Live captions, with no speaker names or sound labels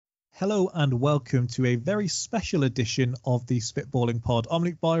Hello and welcome to a very special edition of the Spitballing Pod. I'm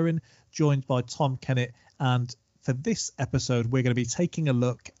Luke Byron, joined by Tom Kennett, and for this episode we're going to be taking a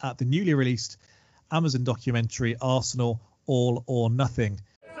look at the newly released Amazon documentary Arsenal All or Nothing.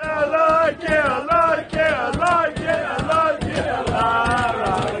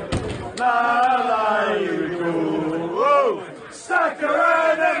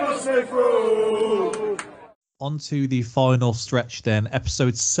 On to the final stretch then.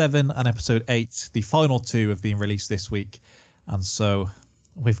 Episode 7 and episode 8, the final two have been released this week. And so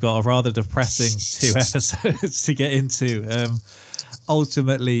we've got a rather depressing 2 episodes to get into.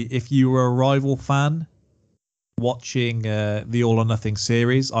 Ultimately, if you were a rival fan watching the All or Nothing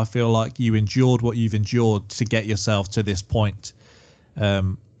series, I feel like you endured what you've endured to get yourself to this point.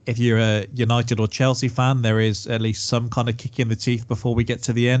 If you're a United or Chelsea fan, there is at least some kind of kick in the teeth before we get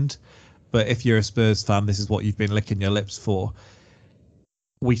to the end. But if you're a Spurs fan, this is what you've been licking your lips for.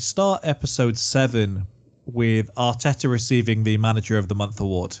 We start episode 7 with Arteta receiving the Manager of the Month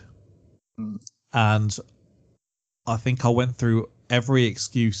award. And I think I went through every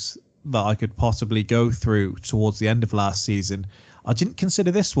excuse that I could possibly go through towards the end of last season. I didn't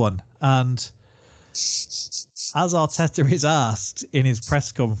consider this one. And as Arteta is asked in his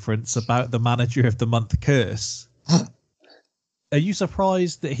press conference about the Manager of the Month curse, are you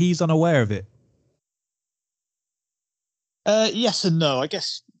surprised that he's unaware of it? Yes and no. I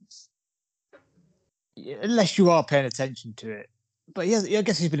guess unless you are paying attention to it. But I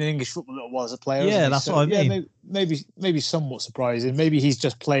guess he's been in English football a little while as a player. Yeah, that's what I mean. Yeah, maybe somewhat surprising. Maybe he's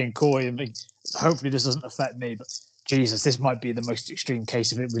just playing coy and hopefully this doesn't affect me. But Jesus, this might be the most extreme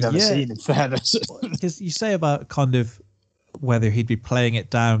case of it we've ever seen, in fairness. Because you say about kind of whether he'd be playing it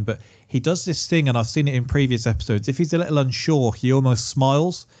down, but he does this thing, and I've seen it in previous episodes. If he's a little unsure, he almost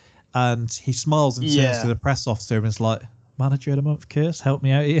smiles, and he smiles and turns to the press officer and is like, Manager of the Month curse, help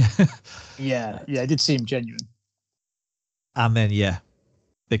me out here. yeah, it did seem genuine. And then,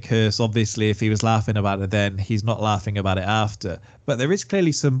 the curse, obviously, if he was laughing about it then, he's not laughing about it after. But there is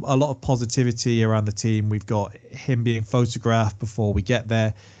clearly a lot of positivity around the team. We've got him being photographed before we get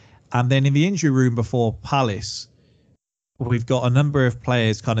there. And then in the injury room before Palace, we've got a number of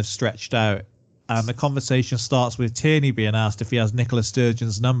players kind of stretched out. And the conversation starts with Tierney being asked if he has Nicola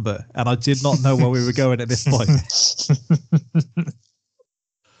Sturgeon's number. And I did not know where we were going at this point.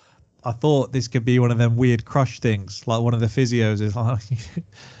 I thought this could be one of them weird crush things, like one of the physios is like,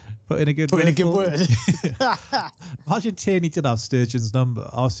 put in a good word. Imagine Tierney did have Sturgeon's number.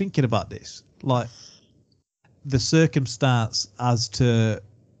 I was thinking about this, like the circumstance as to,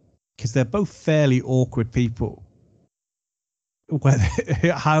 because they're both fairly awkward people, whether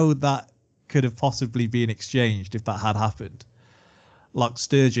how that could have possibly been exchanged if that had happened. Like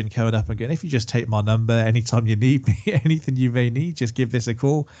Sturgeon coming up and going, if you just take my number anytime you need me, anything you may need, just give this a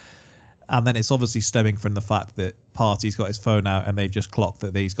call. And then it's obviously stemming from the fact that Partey's got his phone out and they've just clocked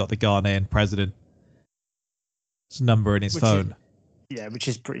that he's got the Ghanaian president's number in his phone. Which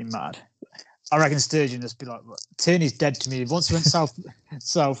is pretty mad. I reckon Sturgeon just be like, Tierney's dead to me. Once he went south,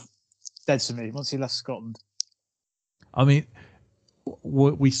 dead to me. Once he left Scotland. I mean,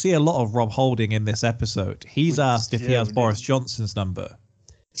 we see a lot of Rob Holding in this episode. He's asked if he has Boris Johnson's number.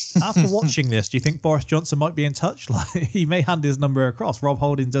 After watching this, do you think Boris Johnson might be in touch? Like, he may hand his number across. Rob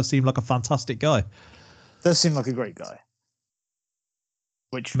Holding does seem like a fantastic guy. Does seem like a great guy.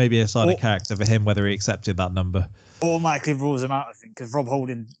 Which maybe a side of character for him, whether he accepted that number. Automatically rules him out, I think, because Rob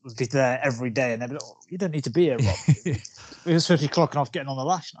Holding would be there every day, and they'd be like, you don't need to be here, Rob. We're supposed to be clocking off, getting on the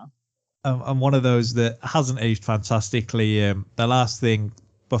lash now. And one of those that hasn't aged fantastically. The last thing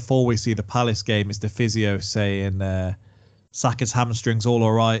before we see the Palace game is the physio saying Saka's hamstring's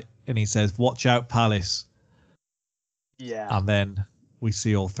all right, and he says, watch out, Palace. Yeah. And then we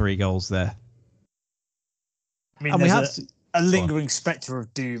see all 3 goals there. I mean, there's a lingering spectre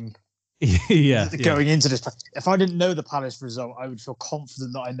of doom going into this. If I didn't know the Palace result, I would feel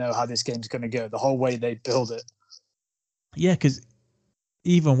confident that I know how this game's going to go, the whole way they build it. Yeah, because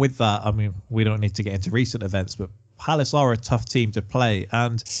even with that, I mean, we don't need to get into recent events, but Palace are a tough team to play.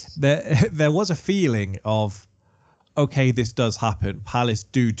 And there was a feeling of, okay, this does happen. Palace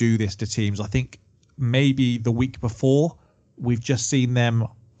do this to teams. I think maybe the week before, we've just seen them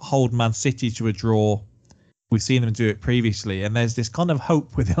hold Man City to a draw. We've seen them do it previously. And there's this kind of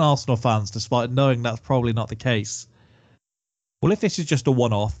hope within Arsenal fans, despite knowing that's probably not the case. Well, if this is just a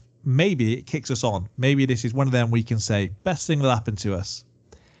one-off, maybe it kicks us on. Maybe this is one of them we can say, best thing that happened to us.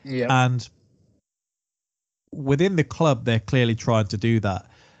 Yeah. And within the club, they're clearly trying to do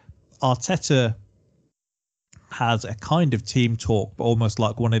that. Arteta has a kind of team talk, but almost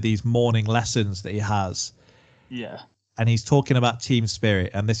like one of these morning lessons that he has. Yeah. and he's talking about team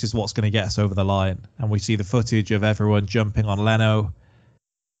spirit, and this is what's going to get us over the line. And we see the footage of everyone jumping on Leno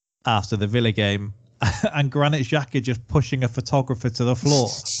after the Villa game, and Granit Xhaka just pushing a photographer to the floor.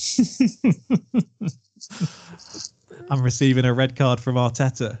 I'm receiving a red card from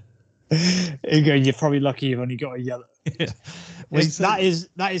Arteta. You're probably lucky you've only got a yellow. Yeah. That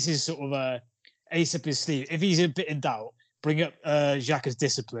is his sort of ace up his sleeve. If he's a bit in doubt, bring up Xhaka's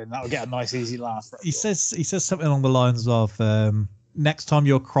discipline. That'll get a nice, easy laugh. He says something along the lines of, next time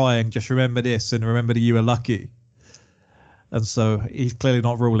you're crying, just remember this and remember that you were lucky. And so he's clearly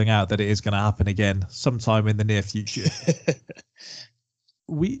not ruling out that it is going to happen again sometime in the near future.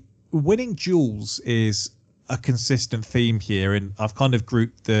 Winning duels is a consistent theme here, and I've kind of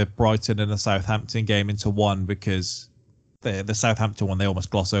grouped the Brighton and the Southampton game into one because the Southampton one they almost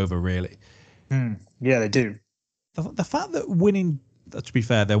gloss over, really. Yeah, they do. The fact that winning, to be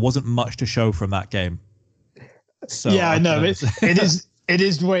fair, there wasn't much to show from that game. So yeah, I know. It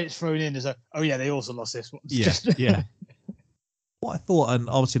is the way it's thrown in as they also lost this one. Yeah, yeah. What I thought, and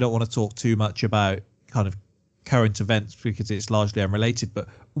obviously don't want to talk too much about kind of current events because it's largely unrelated, but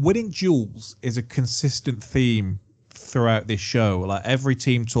winning duels is a consistent theme throughout this show. Like every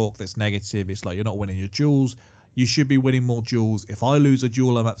team talk that's negative, it's like, you're not winning your duels. You should be winning more duels. If I lose a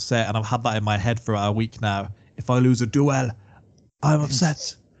duel, I'm upset. And I've had that in my head for a week now. If I lose a duel, I'm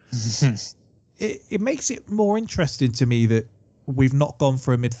upset. It makes it more interesting to me that we've not gone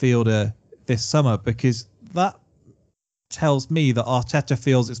for a midfielder this summer, because that tells me that Arteta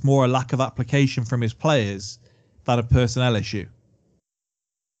feels it's more a lack of application from his players than a personnel issue.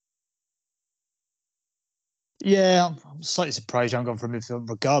 Yeah, I'm slightly surprised I haven't gone for a midfield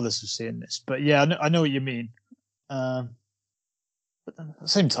regardless of seeing this. But yeah, I know what you mean. But at the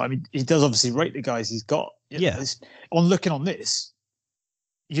same time, he does obviously rate the guys he's got. Yeah. On looking on this,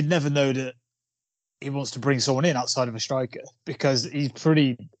 you'd never know that he wants to bring someone in outside of a striker, because he's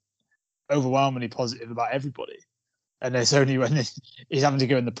pretty overwhelmingly positive about everybody. And it's only when he's having to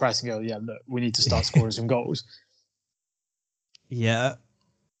go in the press and go, yeah, look, we need to start scoring some goals. Yeah.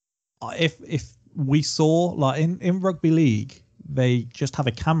 If we saw, like in rugby league, they just have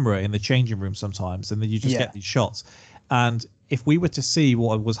a camera in the changing room sometimes, and then you just get these shots. And if we were to see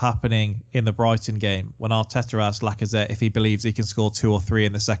what was happening in the Brighton game when Arteta asked Lacazette if he believes he can score 2 or 3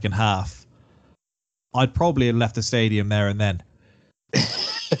 in the second half, I'd probably have left the stadium there and then.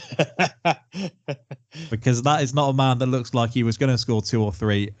 Because that is not a man that looks like he was going to score 2 or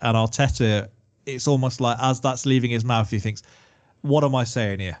 3. And Arteta, it's almost like as that's leaving his mouth, he thinks, what am I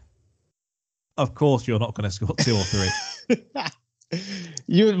saying here? Of course you're not going to score 2 or 3.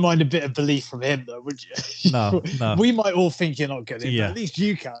 You wouldn't mind a bit of belief from him, though, would you? No. We might all think you're not good, but at least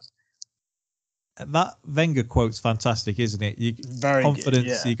you can. That Wenger quote's fantastic, isn't it? Very confidence, good,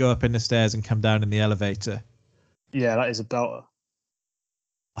 yeah. You go up in the stairs and come down in the elevator. Yeah, that is a belter.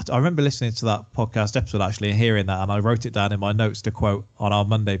 I remember listening to that podcast episode, actually, and hearing that, and I wrote it down in my notes to quote on our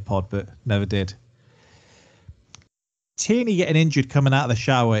Monday pod, but never did. Tierney getting injured coming out of the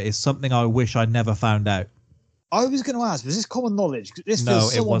shower is something I wish I never found out. I was going to ask, was this common knowledge? This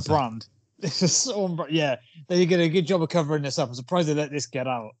feels so on brand. This is so on brand. Yeah, they did a good job of covering this up. I'm surprised they let this get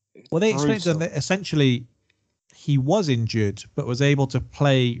out. Well, they explained that essentially he was injured, but was able to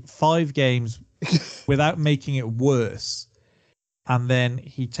play 5 games without making it worse. And then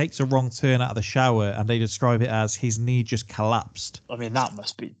he takes a wrong turn out of the shower, and they describe it as his knee just collapsed. I mean, that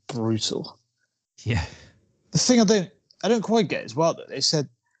must be brutal. Yeah. The thing I don't quite get as well, that they said,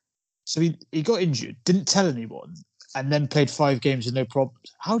 so he got injured, didn't tell anyone, and then played 5 games with no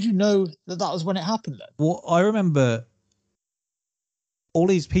problems. How do you know that was when it happened then? Well, I remember all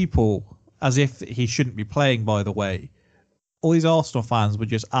these people, as if he shouldn't be playing, by the way, all these Arsenal fans were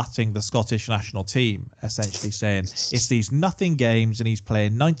just atting the Scottish national team, essentially saying, it's these nothing games and he's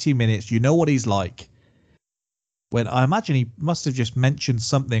playing 90 minutes. You know what he's like. When I imagine he must have just mentioned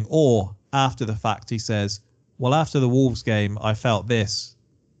something, or after the fact, he says, well, after the Wolves game, I felt this,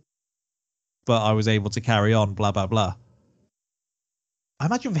 but I was able to carry on, blah, blah, blah. I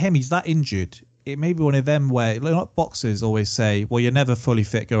imagine for him, he's that injured. It may be one of them where, like boxers always say, well, you're never fully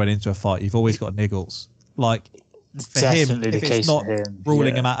fit going into a fight. You've always got niggles. Like, for him, if it's not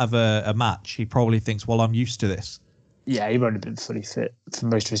ruling him out of a match, he probably thinks, well, I'm used to this. Yeah, he won't have been fully fit for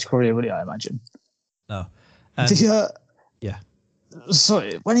most of his career, would he, I imagine? No. Yeah. So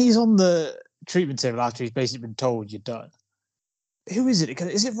when he's on the treatment table after he's basically been told you're done, who is it?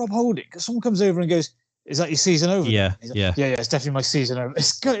 Is it Rob Holding? Because someone comes over and goes, is that your season over? Yeah, like, yeah, it's definitely my season over.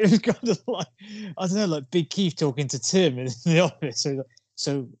 It's kind of like, I don't know, like Big Keith talking to Tim in the office.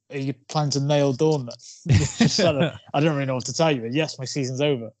 So are you planning to nail Dawn then? I don't really know what to tell you. Yes, my season's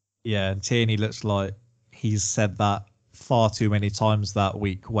over. Yeah, and Tierney looks like he's said that far too many times that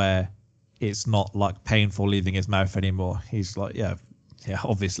week where it's not like painful leaving his mouth anymore. He's like, yeah,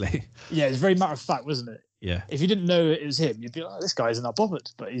 obviously. Yeah, it's very matter of fact, wasn't it? Yeah. If you didn't know it was him, you'd be like, oh, this guy isn't that bothered.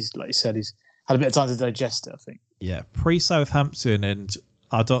 But he's, like you said, he's had a bit of time to digest it, I think. Yeah, pre-Southampton, and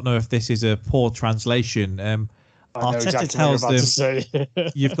I don't know if this is a poor translation. Arteta tells them,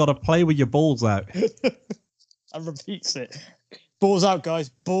 you've got to play with your balls out. And repeats it. Balls out, guys.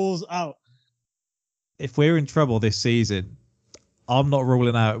 Balls out. If we're in trouble this season, I'm not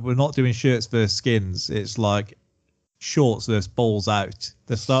ruling out. We're not doing shirts versus skins. It's like shorts versus balls out.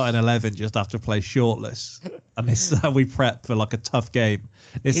 The starting 11 just have to play shortless. And this is how we prep for like a tough game.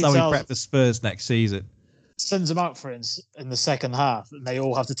 This is how we prep for Spurs next season. Sends them out for in the second half, and they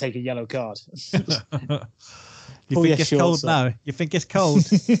all have to take a yellow card. You think it's cold now? You think it's cold?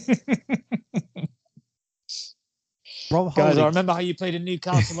 Rob Guys, Holding. I remember how you played in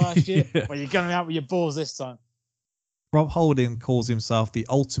Newcastle last year. Yeah. Well, you're going out with your balls this time. Rob Holding calls himself the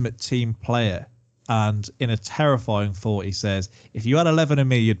ultimate team player. And in a terrifying thought, he says, if you had 11 of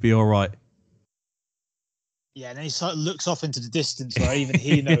me, you'd be all right. Yeah, and then he sort of looks off into the distance where even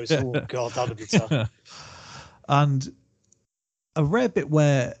he knows, oh, God, that would be tough. And a rare bit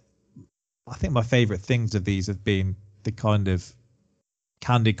where I think my favourite things of these have been the kind of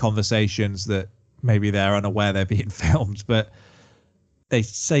candid conversations that maybe they're unaware they're being filmed, but they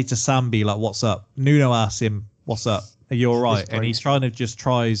say to Sambi, like, what's up? Nuno asks him, what's up? Are you all right? And he kind of just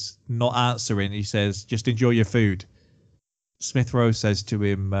tries not answering. He says, just enjoy your food. Smith Rowe says to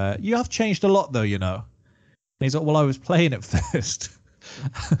him, you have changed a lot, though, you know. And he's like, well, I was playing at first.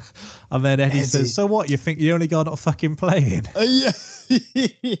 And then Eddie says, so what? You think you only got fucking playing? Yeah.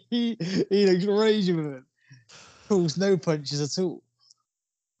 He looks raging with it. Pulls no punches at all.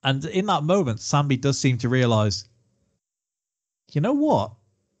 And in that moment, Sambi does seem to realise, you know what?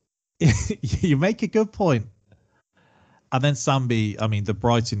 You make a good point. And then Sambi, I mean, the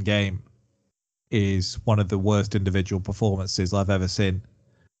Brighton game is one of the worst individual performances I've ever seen.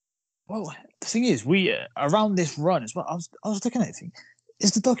 Well, the thing is, we around this run as well, I was looking at it thinking,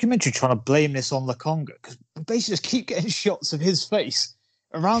 is the documentary trying to blame this on Lokonga? Because we basically just keep getting shots of his face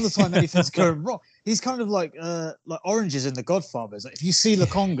around the time anything's going wrong. He's kind of like oranges in The Godfathers. Like if you see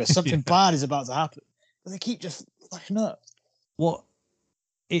Lokonga, something bad is about to happen. But they keep just flashing up. What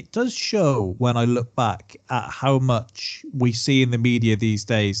it does show when I look back at how much we see in the media these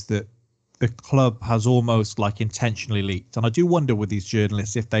days that the club has almost like intentionally leaked. And I do wonder with these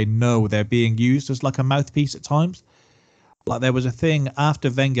journalists if they know they're being used as like a mouthpiece at times. Like there was a thing after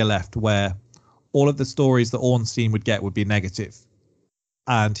Wenger left where all of the stories that Ornstein would get would be negative.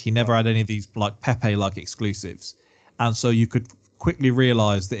 And he never had any of these like Pepe-like exclusives. And so you could quickly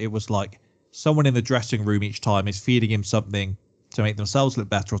realize that it was like someone in the dressing room each time is feeding him something to make themselves look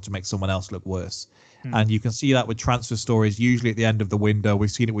better or to make someone else look worse. And you can see that with transfer stories, usually at the end of the window.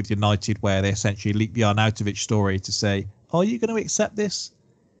 We've seen it with United where they essentially leak the Arnautovic story to say, are you going to accept this?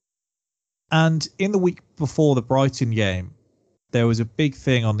 And in the week before the Brighton game, there was a big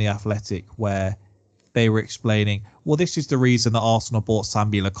thing on The Athletic where they were explaining, well, this is the reason that Arsenal bought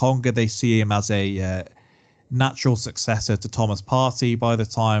Sambi Lokonga. They see him as a natural successor to Thomas Partey by the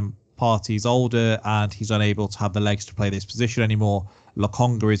time Partey's older and he's unable to have the legs to play this position anymore.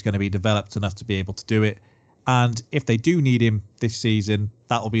 Lokonga is going to be developed enough to be able to do it. And if they do need him this season,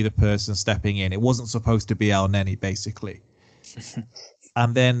 that will be the person stepping in. It wasn't supposed to be El Neni, basically.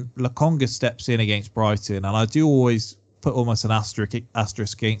 And then Lokonga steps in against Brighton. And I do always put almost an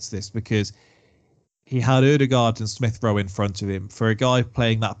asterisk against this because he had Ødegaard and Smith Rowe in front of him. For a guy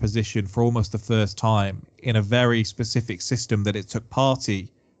playing that position for almost the first time in a very specific system that it took Partey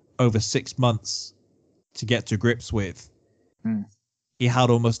over 6 months to get to grips with. He had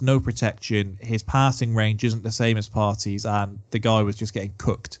almost no protection. His passing range isn't the same as Partey's, and the guy was just getting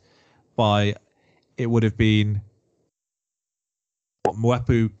cooked by, it would have been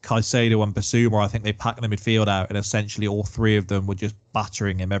Mwepu, Caicedo and Basuma. I think they packed the midfield out, and essentially all three of them were just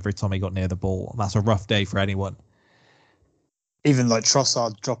battering him every time he got near the ball. And that's a rough day for anyone. Even like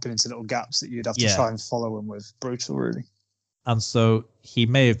Trossard dropping into little gaps that you'd have to try and follow him with. Brutal, really. And so he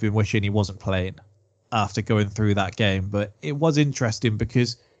may have been wishing he wasn't playing after going through that game. But it was interesting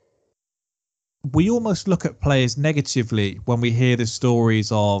because we almost look at players negatively when we hear the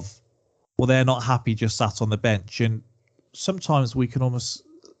stories of, well, they're not happy just sat on the bench. And sometimes we can almost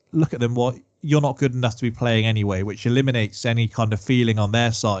look at them, well, you're not good enough to be playing anyway, which eliminates any kind of feeling on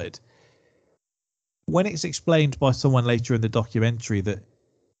their side. When it's explained by someone later in the documentary that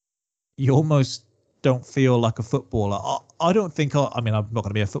you almost don't feel like a footballer, I don't think, I mean, I'm not going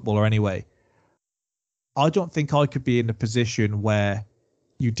to be a footballer anyway. I don't think I could be in a position where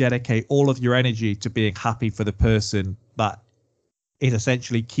you dedicate all of your energy to being happy for the person that is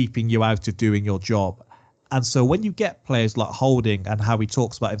essentially keeping you out of doing your job. And so when you get players like Holding and how he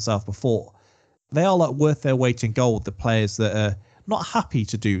talks about himself before, they are like worth their weight in gold. The players that are not happy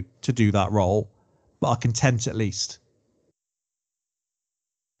to do that role, but are content at least.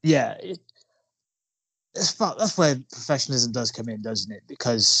 Yeah, that's where professionalism does come in, doesn't it?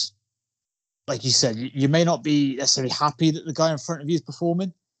 Because, like you said, you may not be necessarily happy that the guy in front of you is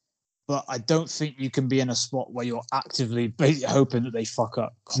performing, but I don't think you can be in a spot where you're actively basically hoping that they fuck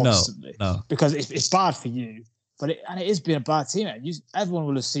up constantly. No. Because it's bad for you, but it is being a bad team. Everyone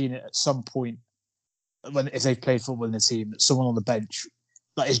will have seen it at some point if they've played football in a team, that someone on the bench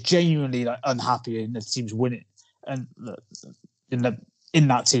is genuinely unhappy and the team's winning, and in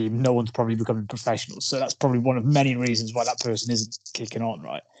that team, no one's probably becoming professionals. So that's probably one of many reasons why that person isn't kicking on,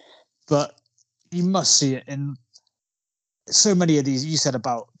 right? But you must see it in so many of these. You said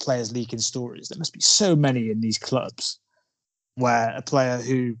about players leaking stories. There must be so many in these clubs where a player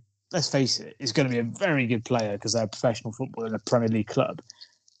who, let's face it, is going to be a very good player because they're a professional footballer in a Premier League club,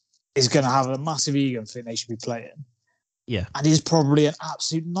 is going to have a massive ego and think they should be playing. Yeah. And he's probably an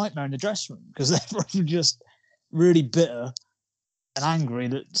absolute nightmare in the dressing room because they're probably just really bitter and angry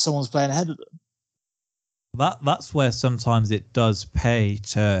that someone's playing ahead of them. That's where sometimes it does pay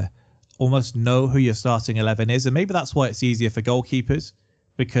to almost know who your starting 11 is. And maybe that's why it's easier for goalkeepers,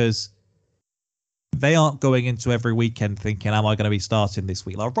 because they aren't going into every weekend thinking, am I going to be starting this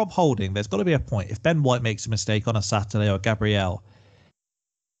week? Like Rob Holding, there's got to be a point. If Ben White makes a mistake on a Saturday, or Gabriel,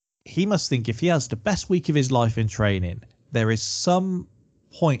 he must think if he has the best week of his life in training, there is some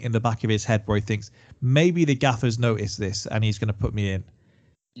point in the back of his head where he thinks maybe the gaffer's noticed this and he's going to put me in.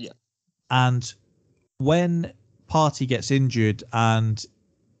 Yeah. And when Partey gets injured and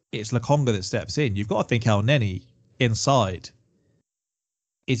it's Lokonga that steps in, you've got to think how Nenny inside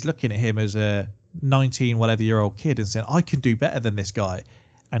is looking at him as a 19 whatever year old kid and saying, I can do better than this guy.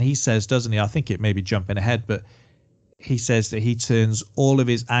 And he says, doesn't he? I think it may be jumping ahead, but he says that he turns all of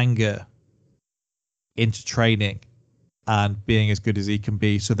his anger into training and being as good as he can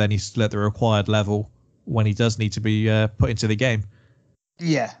be. So then he's still at the required level when he does need to be put into the game.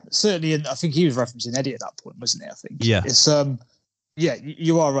 Yeah, certainly. And I think he was referencing Eddie at that point, wasn't he? I think. Yeah. It's yeah,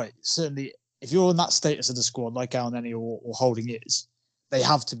 you are right. Certainly, if you're in that status of the squad, like Al Nenny or Holding is, they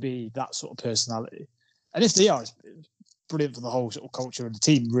have to be that sort of personality. And if they are, it's brilliant for the whole sort of culture of the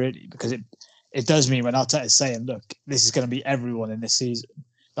team, really, because it does mean when Arteta is saying, look, this is going to be everyone in this season,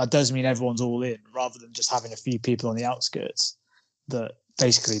 that does mean everyone's all in, rather than just having a few people on the outskirts that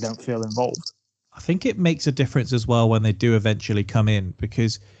basically don't feel involved. I think it makes a difference as well when they do eventually come in,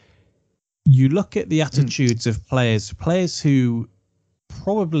 because you look at the attitudes of players who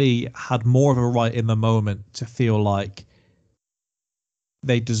probably had more of a right in the moment to feel like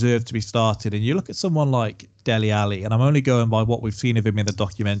they deserve to be started. And you look at someone like Dele Alli, and I'm only going by what we've seen of him in the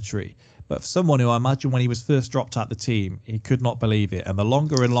documentary, but for someone who I imagine when he was first dropped out the team, he could not believe it. And the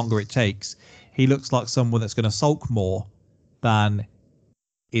longer and longer it takes, he looks like someone that's going to sulk more than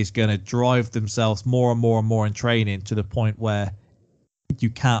is going to drive themselves more and more and more in training to the point where you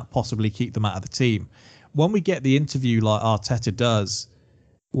can't possibly keep them out of the team. When we get the interview like Arteta does,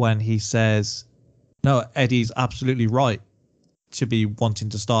 when he says, no, Eddie's absolutely right to be wanting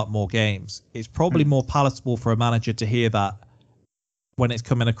to start more games, it's probably more palatable for a manager to hear that when it's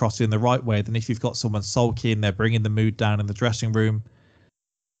coming across in the right way than if you've got someone sulking, they're bringing the mood down in the dressing room.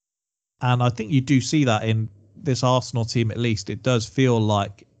 And I think you do see that in this Arsenal team, at least. It does feel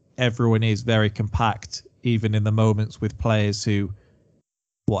like everyone is very compact, even in the moments with players who,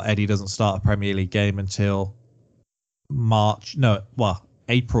 Eddie doesn't start a Premier League game until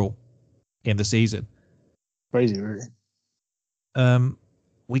April in the season. Crazy, really.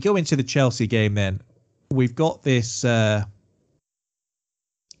 We go into the Chelsea game then. We've got this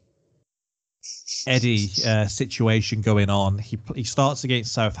Eddie situation going on. He starts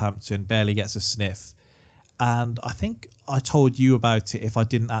against Southampton, barely gets a sniff. And I think I told you about it if I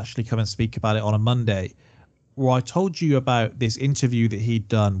didn't actually come and speak about it on a Monday, where I told you about this interview that he'd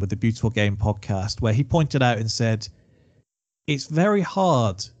done with the Beautiful Game podcast, where he pointed out and said, it's very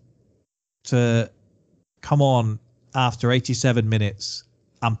hard to come on after 87 minutes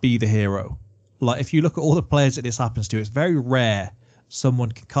and be the hero. Like, if you look at all the players that this happens to, it's very rare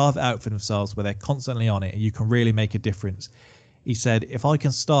someone can carve it out for themselves where they're constantly on it and you can really make a difference. He said, if I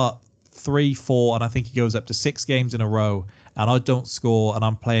can start 3, 4, and I think he goes up to 6 games in a row, and I don't score and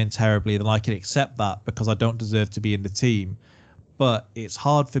I'm playing terribly, then I can accept that because I don't deserve to be in the team. But it's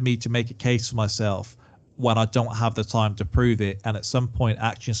hard for me to make a case for myself when I don't have the time to prove it. And at some point,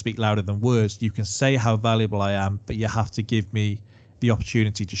 actions speak louder than words. You can say how valuable I am, but you have to give me the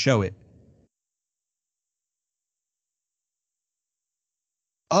opportunity to show it.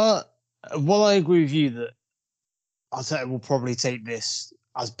 Well, I agree with you that Arteta will probably take this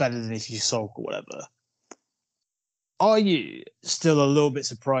as better than if you sulk or whatever. Are you still a little bit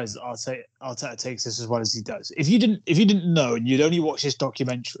surprised that Arteta takes this as well as he does? If you didn't know and you'd only watch this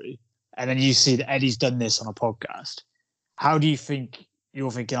documentary and then you see that Eddie's done this on a podcast, how do you think you're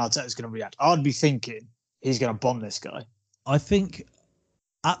thinking Arteta's going to react? I'd be thinking he's going to bomb this guy. I think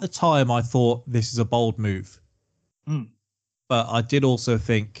at the time I thought this is a bold move. But I did also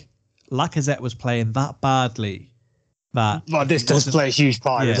think Lacazette was playing that badly that... Well, this does play a huge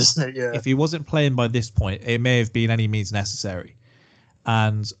part, doesn't it? Yeah. If he wasn't playing by this point, it may have been any means necessary.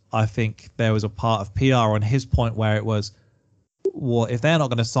 And I think there was a part of PR on his point where it was, well, if they're not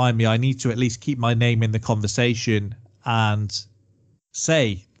going to sign me, I need to at least keep my name in the conversation and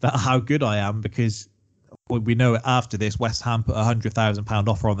say that how good I am, because we know after this, West Ham put £100,000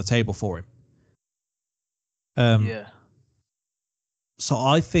 offer on the table for him. So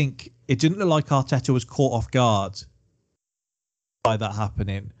I think it didn't look like Arteta was caught off guard by that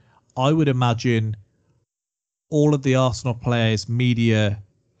happening. I would imagine all of the Arsenal players' media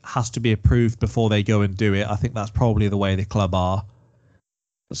has to be approved before they go and do it. I think that's probably the way the club are.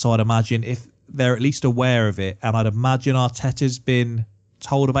 So I'd imagine if they're at least aware of it, and I'd imagine Arteta's been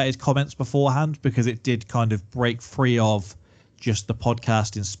told about his comments beforehand, because it did kind of break free of just the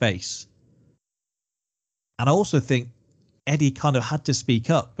podcast in space. And I also think Eddie kind of had to speak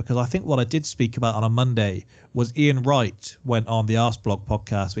up, because I think what I did speak about on a Monday was Ian Wright went on the Arsblog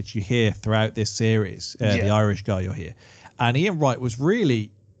podcast, which you hear throughout this series, the Irish guy you'll hear. And Ian Wright was really,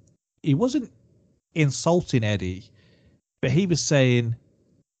 he wasn't insulting Eddie, but he was saying,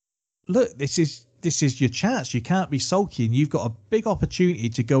 look, this is your chance. You can't be sulking. You've got a big opportunity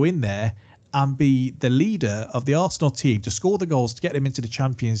to go in there and be the leader of the Arsenal team, to score the goals, to get them into the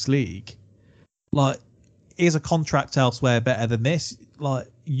Champions League. Like, is a contract elsewhere better than this? Like,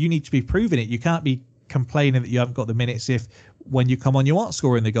 you need to be proving it. You can't be complaining that you haven't got the minutes if when you come on you aren't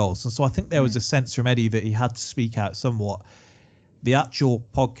scoring the goals. And so I think there was a sense from Eddie that he had to speak out somewhat. The actual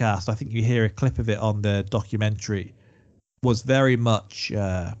podcast, I think you hear a clip of it on the documentary, was very much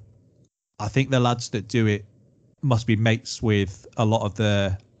I think the lads that do it must be mates with a lot of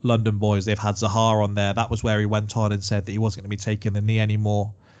the London boys. They've had Zaha on there. That was where he went on and said that he wasn't going to be taking the knee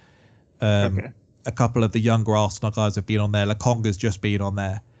anymore. A couple of the younger Arsenal guys have been on there. Lakonga's just been on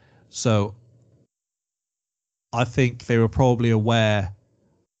there. So I think they were probably aware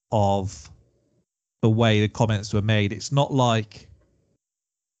of the way the comments were made. It's not like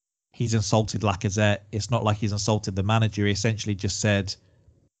he's insulted Lacazette. It's not like he's insulted the manager. He essentially just said,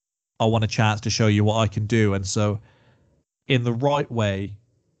 I want a chance to show you what I can do. And so in the right way,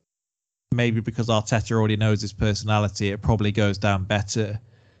 maybe because Arteta already knows his personality, it probably goes down better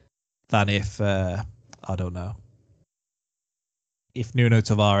than if, I don't know, if Nuno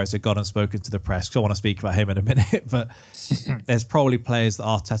Tavares had gone and spoken to the press, because I want to speak about him in a minute, but there's probably players that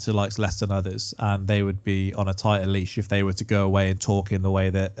Arteta likes less than others, and they would be on a tighter leash if they were to go away and talk in the way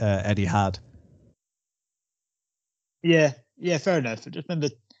that Eddie had. Yeah, fair enough. I just remember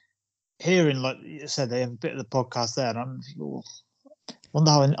hearing, like you said, they have a bit of the podcast there, and I'm thinking, wonder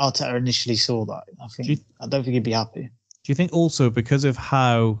how Arteta initially saw that. I don't think he'd be happy. Do you think also because of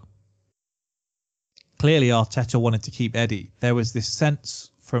how clearly Arteta wanted to keep Eddie, there was this sense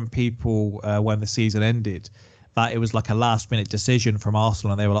from people when the season ended that it was like a last-minute decision from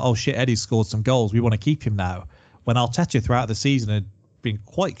Arsenal, and they were like, oh shit, Eddie's scored some goals, we want to keep him now. When Arteta throughout the season had been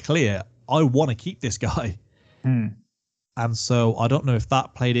quite clear, I want to keep this guy. And so I don't know if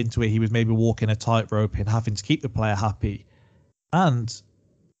that played into it. He was maybe walking a tightrope and having to keep the player happy. And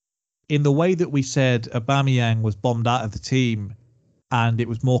in the way that we said Aubameyang was bombed out of the team and it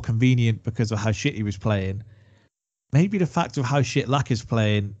was more convenient because of how shit he was playing, maybe the fact of how shit Lack is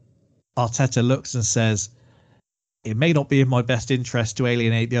playing, Arteta looks and says, it may not be in my best interest to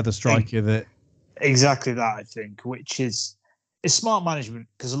alienate the other striker. That exactly that, I think, which is smart management,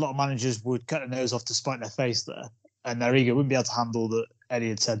 because a lot of managers would cut their nose off to spite their face there, and their ego wouldn't be able to handle that Eddie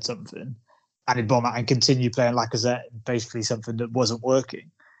had said something and he'd bomb out and continue playing Lacazette, basically something that wasn't working.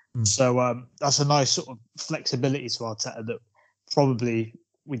 So that's a nice sort of flexibility to Arteta that probably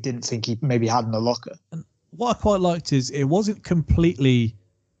we didn't think he maybe had in the locker. And what I quite liked is it wasn't completely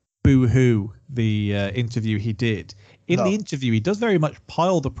boo-hoo, the interview he did. In the interview, he does very much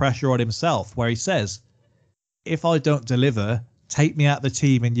pile the pressure on himself, where he says, if I don't deliver, take me out of the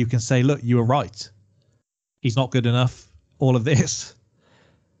team and you can say, look, you were right. He's not good enough, all of this.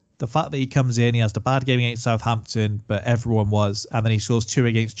 The fact that he comes in, he has the bad game against Southampton, but everyone was, and then he scores 2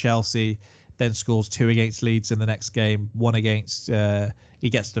 against Chelsea, then scores 2 against Leeds in the next game, 1 against, he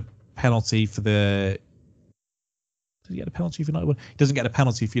gets the penalty for the Does he get a penalty for United 1? He doesn't get a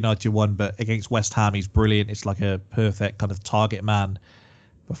penalty for United 1, but against West Ham, he's brilliant. It's like a perfect kind of target man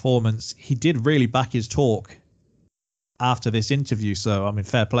performance. He did really back his talk after this interview, so, I mean,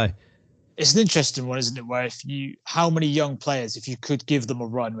 fair play. It's an interesting one, isn't it? Where how many young players, if you could give them a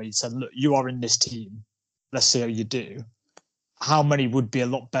run where you said, look, you are in this team, let's see how you do, how many would be a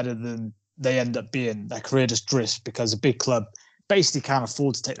lot better than they end up being? Their career just drifts because a big club basically can't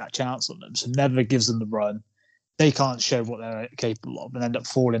afford to take that chance on them, so never gives them the run. They can't show what they're capable of and end up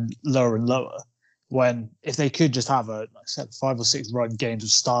falling lower and lower. When if they could just have like I said, 5 or 6 run games of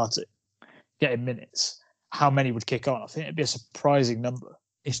starting, getting minutes, how many would kick on? I think it'd be a surprising number.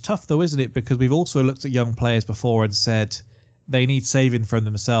 It's tough though, isn't it? Because we've also looked at young players before and said they need saving from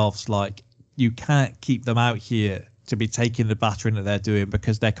themselves. Like, you can't keep them out here to be taking the battering that they're doing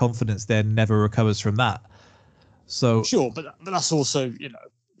because their confidence then never recovers from that. So sure, but that's also,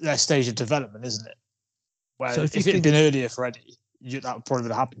 their stage of development, isn't it? Where so if it had been earlier for Eddie, that would probably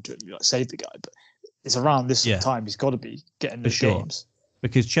would have happened to him. You save the guy, but it's around this time he's got to be getting the games.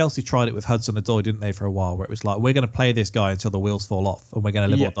 Because Chelsea tried it with Hudson-Odoi, didn't they, for a while, where it was like, we're going to play this guy until the wheels fall off and we're going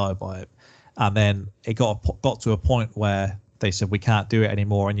to live or die by it. And then it got to a point where they said, we can't do it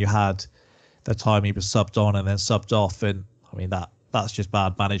anymore. And you had the time he was subbed on and then subbed off. And I mean, that's just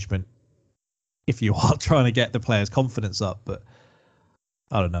bad management if you are trying to get the players' confidence up. But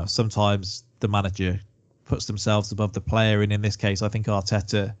I don't know. Sometimes the manager puts themselves above the player. And in this case, I think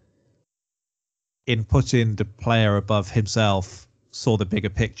Arteta, in putting the player above himself, saw the bigger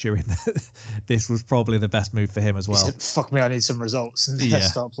picture in that this was probably the best move for him as well. He said, fuck me, I need some results and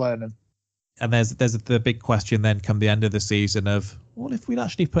start playing them. And there's the big question then come the end of the season of, well, if we'd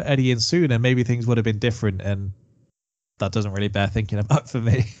actually put Eddie in sooner, maybe things would have been different, and that doesn't really bear thinking about for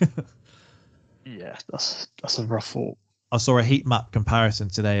me. Yeah, that's a rough thought. I saw a heat map comparison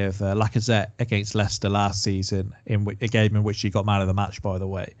today of Lacazette against Leicester last season, in a game in which he got man of the match, by the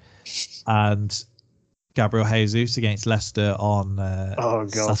way, and Gabriel Jesus against Leicester on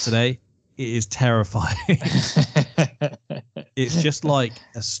Saturday. It is terrifying. It's just like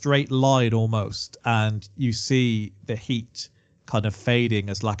a straight line almost, and you see the heat kind of fading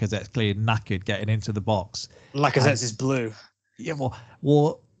as Lacazette's clearly knackered getting into the box. Lacazette's is blue. Yeah,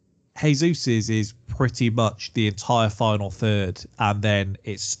 well, Jesus's is pretty much the entire final third, and then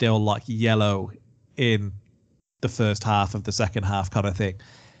it's still like yellow in the first half of the second half kind of thing.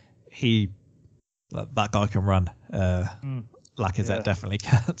 That guy can run. Lacazette definitely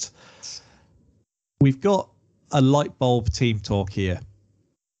can't. We've got a light bulb team talk here.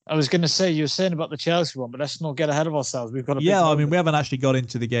 I was going to say, you were saying about the Chelsea one, but let's not get ahead of ourselves. We've got a I mean, we haven't actually got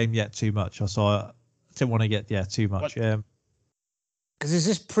into the game yet too much. So I didn't want to get too much. Because is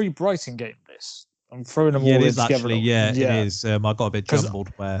this pre-Brighton game, this? I'm throwing them all in together. It is actually, it is. I got a bit jumbled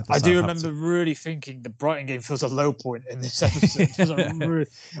where I do remember really thinking the Brighton game feels a low point in this episode.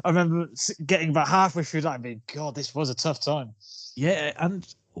 I remember getting about halfway through that and being, God, this was a tough time. Yeah,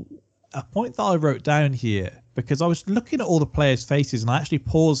 and a point that I wrote down here, because I was looking at all the players' faces and I actually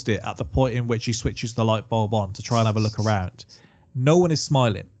paused it at the point in which he switches the light bulb on to try and have a look around. No one is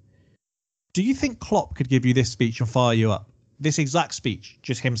smiling. Do you think Klopp could give you this speech and fire you up? This exact speech,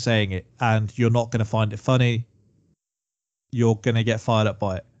 just him saying it, and you're not going to find it funny. You're going to get fired up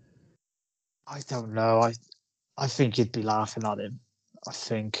by it. I don't know. I think you'd be laughing at him. I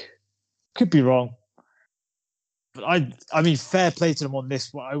think. Could be wrong. But I mean, fair play to them on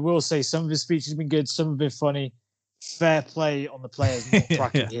this one. I will say some of his speeches have been good, some have been funny. Fair play on the players not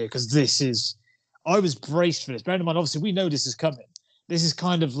cracking here, because this is... I was braced for this. Bear in mind, obviously, we know this is coming. This is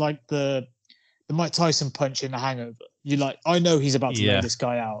kind of like the Mike Tyson punch in The Hangover. I know he's about to lay this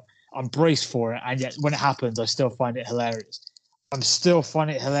guy out. I'm braced for it, and yet when it happens, I still find it hilarious. I'm still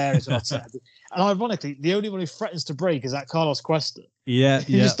finding it hilarious. And ironically, the only one who threatens to break is that Carlos Cuesta.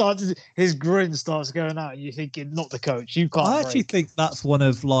 His grin starts going out, and you're thinking, not the coach. You can't. I actually think that's one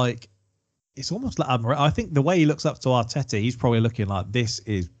of it's almost like admiration. I think the way he looks up to Arteta, he's probably looking like, this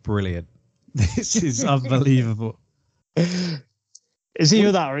is brilliant. This is unbelievable. It's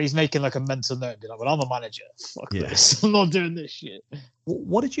either that or he's making like a mental note and be like, well, I'm a manager. Fuck this. I'm not doing this shit.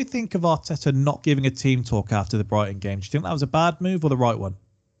 What did you think of Arteta not giving a team talk after the Brighton game? Do you think that was a bad move or the right one?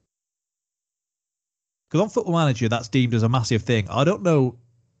 Because on Football Manager, that's deemed as a massive thing. I don't know.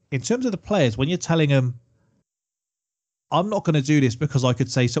 In terms of the players, when you're telling them, I'm not going to do this because I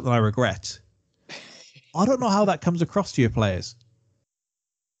could say something I regret, I don't know how that comes across to your players.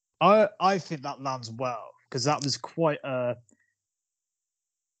 I think that lands well, because that was quite a...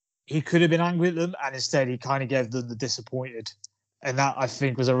 He could have been angry at them, and instead he kind of gave them the disappointed. And that, I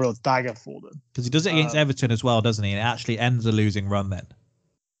think, was a real dagger for them. Because he does it against Everton as well, doesn't he? And it actually ends a losing run then.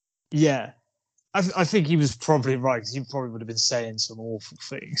 Yeah. I think he was probably right, because he probably would have been saying some awful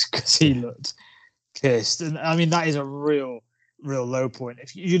things because he looked pissed. And I mean, that is a real low point.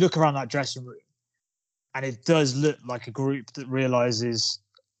 If you look around that dressing room, and it does look like a group that realizes,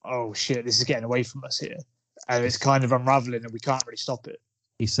 oh shit, this is getting away from us here, and it's kind of unraveling, and we can't really stop it.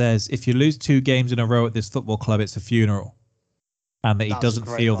 He says, if you lose 2 games in a row at this football club, it's a funeral. And that he doesn't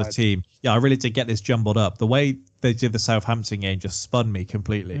feel the team. Yeah, I really did get this jumbled up. The way they did the Southampton game just spun me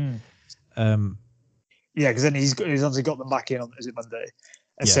completely. Yeah, because then he's obviously got them back in on, is it Monday?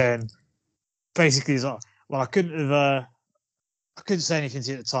 And saying, basically, he's like, well, I couldn't say anything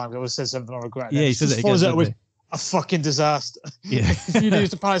to you at the time, because I would have said something I regret. Yeah, he said it again. It was a fucking disaster. Yeah. If you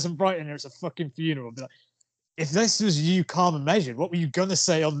lose to Palace and Brighton, it's a fucking funeral. Like, if this was you calm and measured, what were you gonna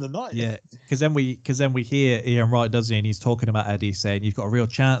say on the night? Yeah, because then we hear Ian Wright, doesn't he? And he's talking about Eddie, saying you've got a real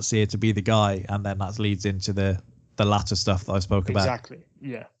chance here to be the guy, and then that leads into the latter stuff that I spoke about. Exactly.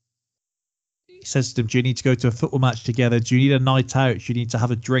 Yeah. He says to him, "Do you need to go to a football match together? Do you need a night out? Do you need to have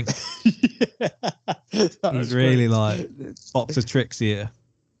a drink?" He's really like box of tricks here.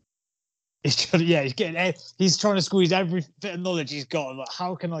 He's trying to squeeze every bit of knowledge he's got. Like,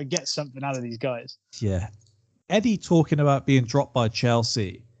 how can I get something out of these guys? Yeah. Eddie talking about being dropped by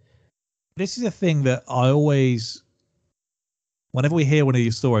Chelsea. This is a thing that I always, whenever we hear one of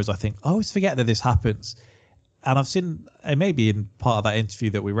these stories, I think, I always forget that this happens. And I've seen, it may be in part of that interview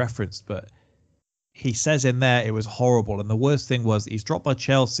that we referenced, but he says in there it was horrible. And the worst thing was he's dropped by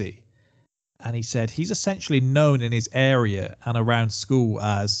Chelsea. And he said he's essentially known in his area and around school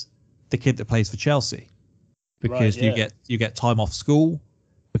as the kid that plays for Chelsea. Because you get time off school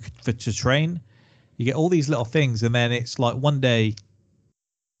to train. You get all these little things, and then it's like one day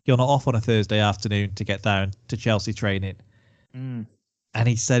you're not off on a Thursday afternoon to get down to Chelsea training. And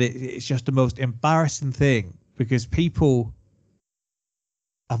he said it's just the most embarrassing thing, because people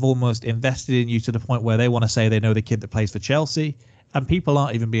have almost invested in you to the point where they want to say they know the kid that plays for Chelsea, and people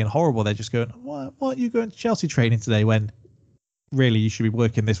aren't even being horrible. They're just going, why aren't you going to Chelsea training today when really you should be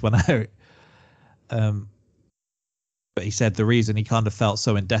working this one out? But he said the reason he kind of felt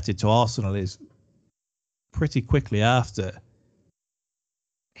so indebted to Arsenal is pretty quickly after,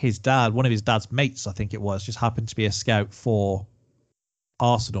 his dad, one of his dad's mates, I think it was, just happened to be a scout for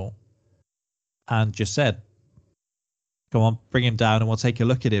Arsenal and just said, come on, bring him down and we'll take a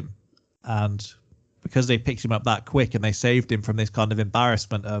look at him. And because they picked him up that quick and they saved him from this kind of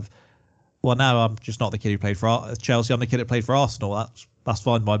embarrassment of, well, now I'm just not the kid who played for Chelsea, I'm the kid that played for Arsenal. That's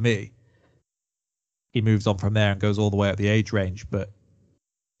fine by me. He moves on from there and goes all the way up the age range. But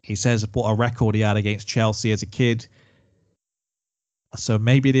he says what a record he had against Chelsea as a kid. So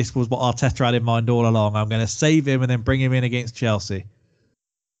maybe this was what Arteta had in mind all along. I'm going to save him and then bring him in against Chelsea.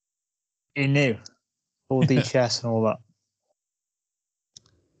 He knew. All the chess and all that.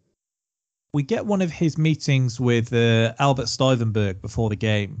 We get one of his meetings with Albert Stuyvenberg before the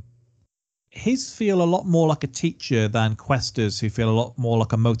game. His feel a lot more like a teacher than Cuesta's, who feel a lot more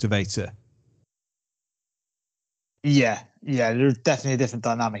like a motivator. Yeah, there's definitely a different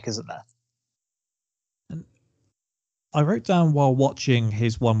dynamic, isn't there? And I wrote down while watching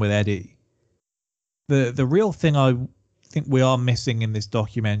his one with Eddie, the real thing I think we are missing in this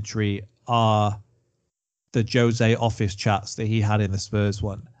documentary are the Jose office chats that he had in the Spurs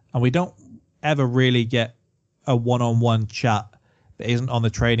one. And we don't ever really get a one-on-one chat that isn't on the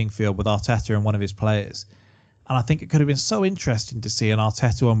training field with Arteta and one of his players. And I think it could have been so interesting to see an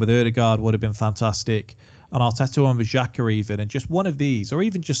Arteta one with Ødegaard would have been fantastic. An Arteta one with Xhaka even, and just one of these, or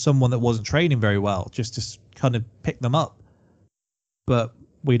even just someone that wasn't training very well, just to kind of pick them up. But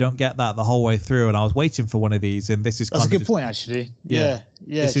we don't get that the whole way through, and I was waiting for one of these, and this is that's kind of a good point, actually. Yeah,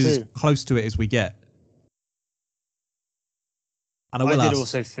 this true. is as close to it as we get. And I did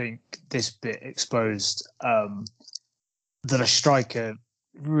also think this bit exposed that a striker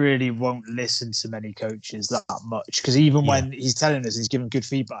really won't listen to many coaches that much, because even when he's telling us he's giving good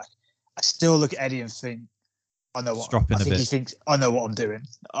feedback, I still look at Eddie and think, I know what he thinks. I know what I'm doing.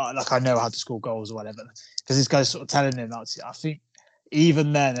 Like I know how to score goals or whatever. Because this guy's sort of telling him that. I think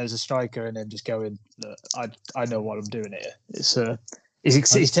even then there's a striker in him just going, look, I know what I'm doing here. It's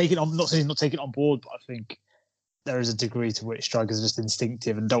he's taking on. Not saying he's not taking it on board, but I think there is a degree to which strikers are just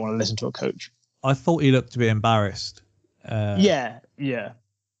instinctive and don't want to listen to a coach. I thought he looked a bit embarrassed. Yeah.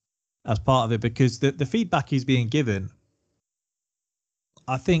 As part of it, because the feedback he's being given,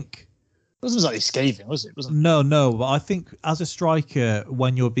 I think. It wasn't exactly scathing, was it? No. But I think as a striker,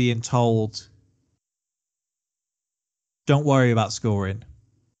 when you're being told, don't worry about scoring,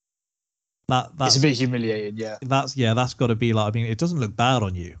 that's it's a bit humiliating. Yeah. That's got to be like. I mean, it doesn't look bad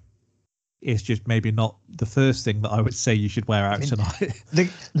on you. It's just maybe not the first thing that I would say you should wear out tonight.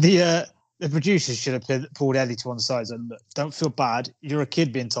 The the producers should have pulled Eddie to one side and look, don't feel bad. You're a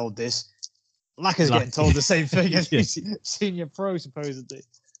kid being told this. Lacker's getting told the same thing as he's senior pro, supposedly.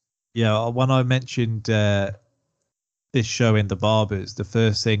 Yeah, when I mentioned this show in the Barbers, the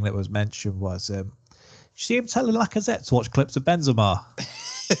first thing that was mentioned was, you see him telling Lacazette to watch clips of Benzema.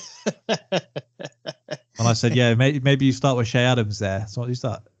 And I said, yeah, maybe you start with Shea Adams there. So what do you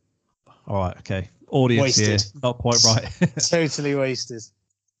start? All right, okay. Audience wasted. Here, not quite right. Totally wasted.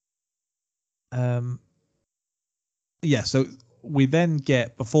 Yeah, so we then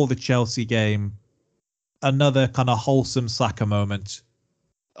get, before the Chelsea game, another kind of wholesome Saka moment.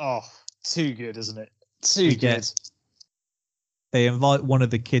 Oh, too good, isn't it? Too good. They invite one of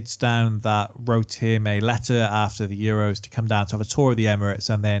the kids down that wrote him a letter after the Euros to come down to have a tour of the Emirates,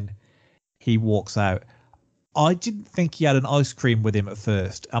 and then he walks out. I didn't think he had an ice cream with him at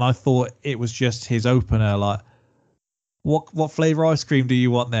first, and I thought it was just his opener, like, what flavour ice cream do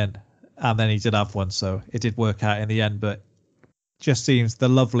you want then? And then he did have one, so it did work out in the end, but just seems the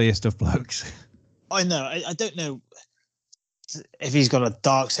loveliest of blokes. I know. I don't know if he's got a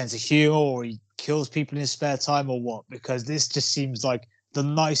dark sense of humour or he kills people in his spare time or what, because this just seems like the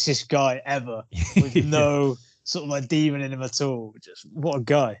nicest guy ever with no sort of like demon in him at all. Just what a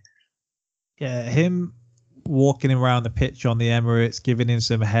guy. Yeah, him walking around the pitch on the Emirates, giving him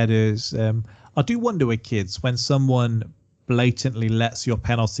some headers. I do wonder with kids, when someone blatantly lets your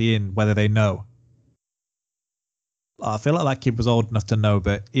penalty in, whether they know. I feel like that kid was old enough to know,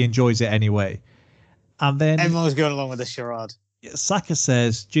 but he enjoys it anyway. And then everyone was going along with the charade. Saka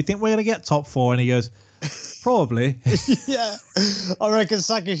says, do you think we're going to get top four? And he goes, probably. Yeah. I reckon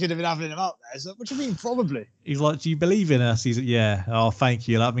Saka should have been having him up there. So, what do you mean, probably? He's like, do you believe in us? He's like, yeah. Oh, thank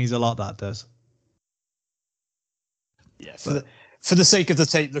you. That means a lot, that does. Yeah. For the sake of the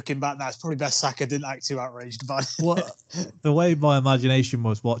tape, looking back now, it's probably best Saka didn't act too outraged about it. Well, the way my imagination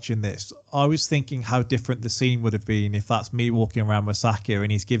was watching this, I was thinking how different the scene would have been if that's me walking around with Saka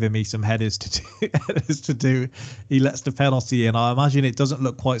and he's giving me some headers to do. He lets the penalty in. I imagine it doesn't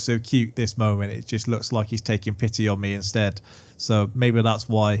look quite so cute this moment. It just looks like he's taking pity on me instead. So maybe that's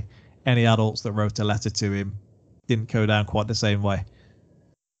why any adults that wrote a letter to him didn't go down quite the same way.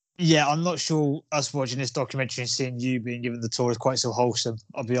 Yeah, I'm not sure us watching this documentary and seeing you being given the tour is quite so wholesome,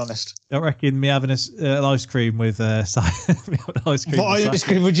 I'll be honest. I reckon me having an ice cream with ice cream. What ice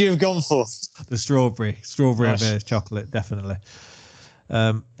cream would you have gone for? The strawberry nice. Chocolate, definitely.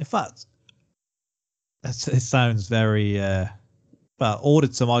 In fact, it sounds very... Well, I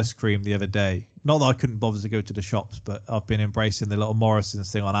ordered some ice cream the other day. Not that I couldn't bother to go to the shops, but I've been embracing the little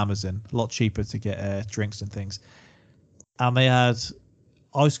Morrison's thing on Amazon. A lot cheaper to get drinks and things. And they had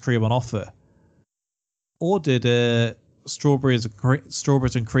ice cream on offer. Ordered a strawberries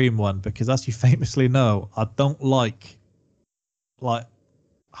and cream one because, as you famously know, I don't like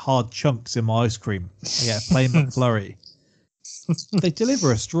hard chunks in my ice cream. Yeah, plain McFlurry. They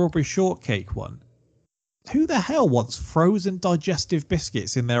deliver a strawberry shortcake one. Who the hell wants frozen digestive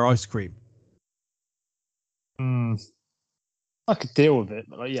biscuits in their ice cream? I could deal with it,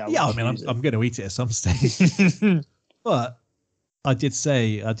 but yeah. I mean, I'm going to eat it at some stage. But I did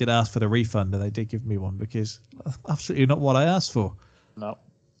ask for the refund, and they did give me one because absolutely not what I asked for. No.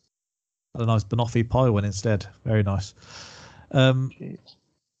 A nice banoffee pie one instead. Very nice. Got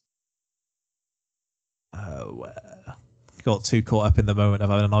too caught up in the moment of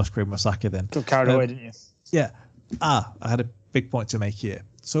having an ice cream with Saka then. Got carried away, didn't you? Yeah. I had a big point to make here.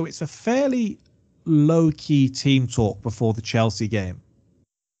 So it's a fairly low-key team talk before the Chelsea game.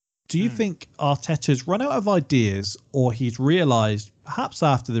 Do you think Arteta's run out of ideas, or he's realised, perhaps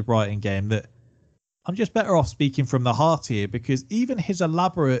after the Brighton game, that I'm just better off speaking from the heart here, because even his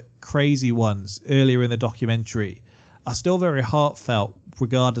elaborate, crazy ones earlier in the documentary are still very heartfelt,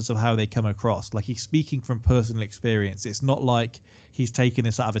 regardless of how they come across. Like, he's speaking from personal experience. It's not like he's taking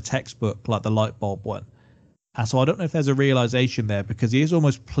this out of a textbook like the light bulb one. And so I don't know if there's a realisation there, because he is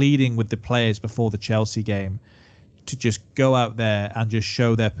almost pleading with the players before the Chelsea game to just go out there and just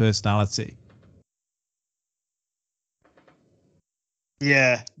show their personality.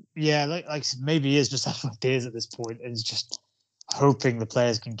 Yeah, like maybe he is just having ideas at this point and is just hoping the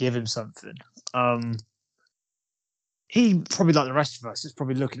players can give him something. He probably, like the rest of us, is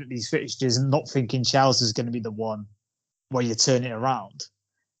probably looking at these fixtures and not thinking Chelsea's going to be the one where you turn it around.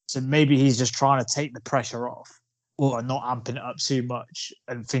 So maybe he's just trying to take the pressure off, or not amping it up too much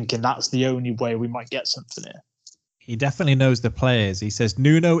and thinking that's the only way we might get something here. He definitely knows the players. He says,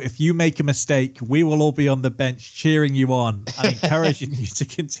 Nuno, if you make a mistake, we will all be on the bench cheering you on and encouraging you to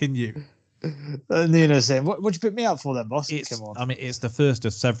continue. Nuno saying, what'd you pick me up for then, boss? Come on. I mean, it's the first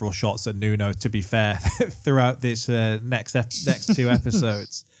of several shots at Nuno, to be fair, throughout this next two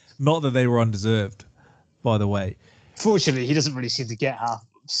episodes. Not that they were undeserved, by the way. Fortunately, he doesn't really seem to get half,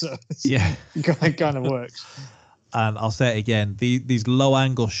 so yeah, it kind of works. And I'll say it again, these low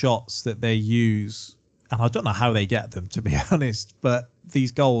angle shots that they use, and I don't know how they get them, to be honest, but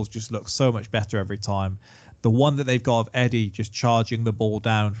these goals just look so much better every time. The one that they've got of Eddie just charging the ball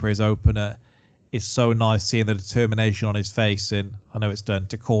down for his opener is so nice, seeing the determination on his face. And I know it's done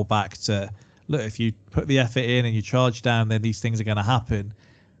to call back to, look, if you put the effort in and you charge down, then these things are going to happen.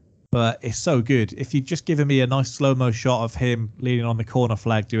 But it's so good. If you'd just given me a nice slow-mo shot of him leaning on the corner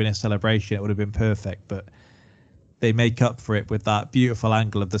flag doing a celebration, it would have been perfect. But they make up for it with that beautiful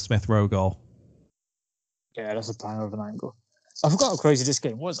angle of the Smith Rowe goal. Yeah, that's a banger of an angle. I forgot how crazy this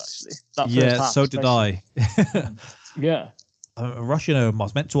game was, actually. Yeah, so did I. Yeah. Rushing home, I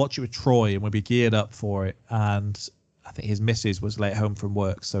was meant to watch it with Troy and we'd be geared up for it. And I think his missus was late home from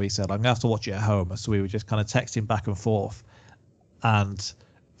work. So he said, I'm going to have to watch it at home. So we were just kind of texting back and forth. And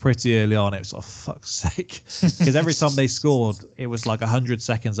pretty early on, it was like, fuck's sake. Because every time they scored, it was like 100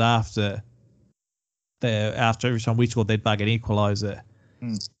 seconds after every time we scored, they'd bag an equaliser.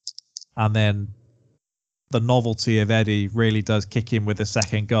 And then the novelty of Eddie really does kick in with the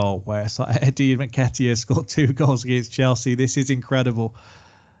second goal, where it's like Eddie Nketiah scored 2 goals against Chelsea. This is incredible.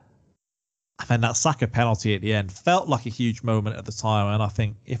 And then that Saka penalty at the end felt like a huge moment at the time. And I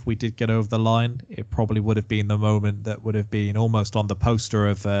think if we did get over the line, it probably would have been the moment that would have been almost on the poster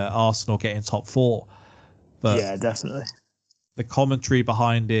of Arsenal getting top 4. But yeah, definitely. The commentary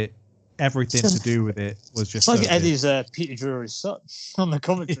behind it, everything to do with it was just it's like Eddie's Peter Drury's son on the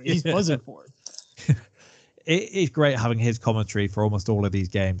commentary. He's buzzing for it. It's great having his commentary for almost all of these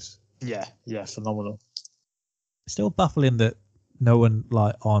games. Yeah, phenomenal. Still baffling that no one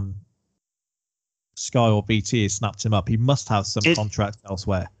like on Sky or BT has snapped him up. He must have some contract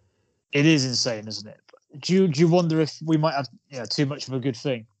elsewhere. It is insane, isn't it? Do you wonder if we might have too much of a good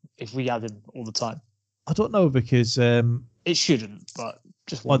thing if we had him all the time? I don't know, because it shouldn't, but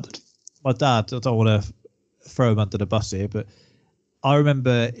just wondered. My dad, I don't want to throw him under the bus here, but I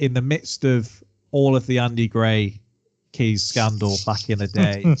remember in the midst of all of the Andy Gray Keys scandal back in the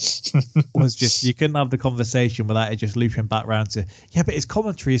day was just, you couldn't have the conversation without it just looping back around to, yeah, but his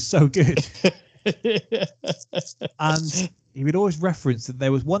commentary is so good. And he would always reference that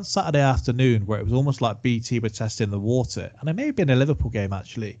there was one Saturday afternoon where it was almost like BT were testing the water, and it may have been a Liverpool game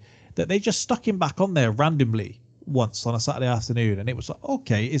actually, that they just stuck him back on there randomly once on a Saturday afternoon, and it was like,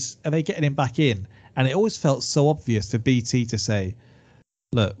 okay, are they getting him back in? And it always felt so obvious for BT to say,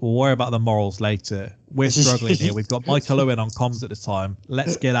 look, we'll worry about the morals later. We're struggling here. We've got Michael Owen on comms at the time.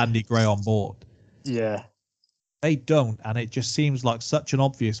 Let's get Andy Gray on board. Yeah. They don't, and it just seems like such an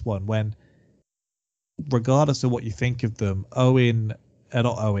obvious one when, regardless of what you think of them, Neville and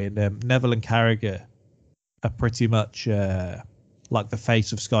Carragher are pretty much like the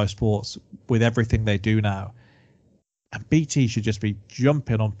face of Sky Sports with everything they do now. And BT should just be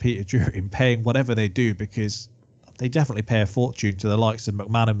jumping on Peter Drury and paying whatever they do, because they definitely pay a fortune to the likes of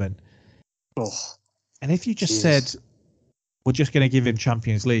McManaman. Oh, and if you just said, we're just going to give him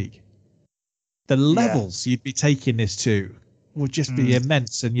Champions League, the levels you'd be taking this to would just be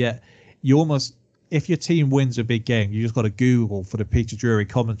immense. And yet you almost, if your team wins a big game, you just got to Google for the Peter Drury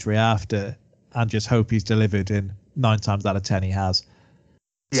commentary after and just hope he's delivered, and 9 times out of 10 he has.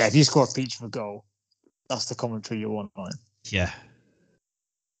 Yeah, if you score a peach for a goal, that's the commentary you want on. Yeah.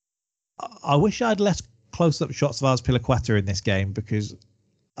 I wish I had less close-up shots of Azpilicueta in this game, because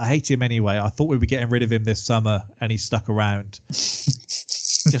I hate him anyway. I thought we were getting rid of him this summer, and he stuck around.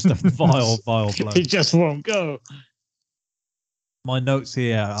 Just a vile bloke. He just won't go. My notes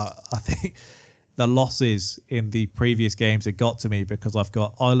here, I think the losses in the previous games have got to me, because I've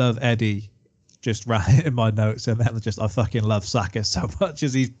got I love Eddie just ran in my notes, and then just I fucking love Saka so much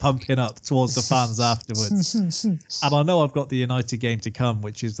as he's pumping up towards the fans afterwards. And I know I've got the United game to come,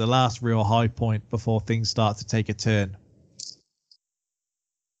 which is the last real high point before things start to take a turn.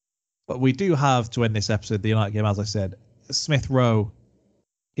 But we do have, to end this episode, the United game, as I said. Smith Rowe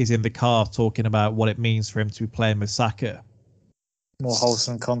is in the car talking about what it means for him to be playing with Saka. More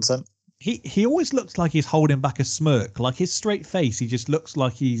wholesome content. He always looks like he's holding back a smirk. Like his straight face, he just looks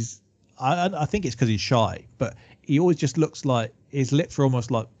like he's... I think it's because he's shy, but he always just looks like his lips are almost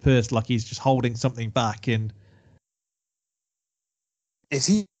like pursed, like he's just holding something back. And if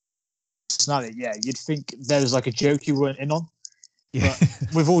he snap it, yeah, you'd think there was like a joke you weren't in on. Yeah.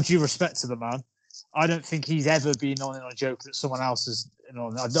 But with all due respect to the man, I don't think he's ever been on a joke that someone else is in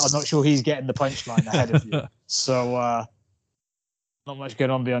on. I'm not sure he's getting the punchline ahead of you. So not much going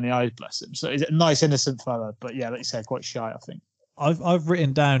on behind the eyes, bless him. So he's a nice, innocent fella, but yeah, like you said, quite shy, I think. I've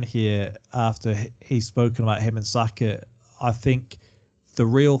written down here, after he's spoken about him and Saka, I think the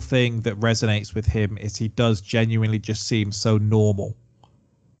real thing that resonates with him is he does genuinely just seem so normal.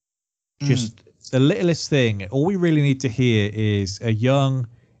 Just the littlest thing. All we really need to hear is a young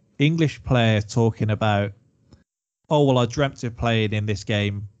English player talking about, oh, well, I dreamt of playing in this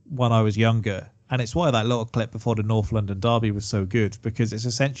game when I was younger. And it's why that little clip before the North London derby was so good, because it's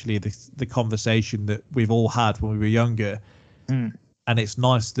essentially the conversation that we've all had when we were younger. And it's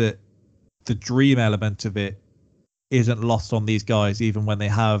nice that the dream element of it isn't lost on these guys, even when they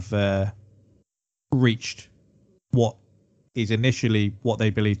have reached what is initially what they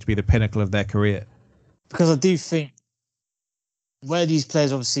believe to be the pinnacle of their career. Because I do think where these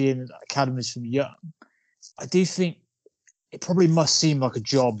players obviously in academies from young, I do think it probably must seem like a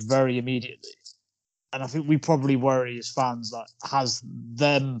job very immediately. And I think we probably worry as fans that has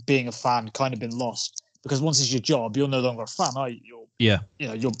them being a fan kind of been lost, because once it's your job, you're no longer a fan, are you?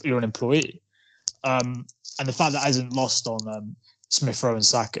 You're an employee. And the fact that isn't lost on Smith Rowe and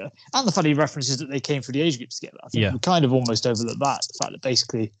Saka, and the fact he references that they came through the age groups together, I think we kind of almost overlook that. The fact that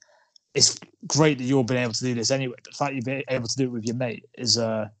basically it's great that you're being able to do this anyway, but the fact you've been able to do it with your mate is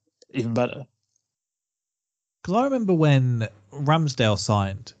even better. Because I remember when Ramsdale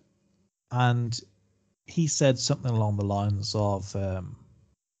signed, and he said something along the lines of,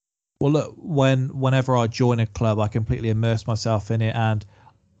 well, look, whenever I join a club, I completely immerse myself in it, and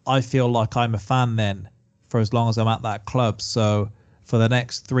I feel like I'm a fan then for as long as I'm at that club. So for the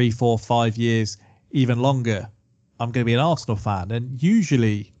next 3, 4, 5 years, even longer, I'm going to be an Arsenal fan. And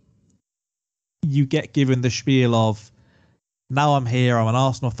usually you get given the spiel of, now I'm here, I'm an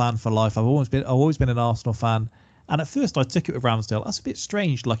Arsenal fan for life. I've always been an Arsenal fan. And at first I took it with Ramsdale. That's a bit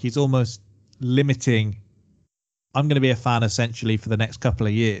strange. Like he's almost limiting, I'm going to be a fan essentially for the next couple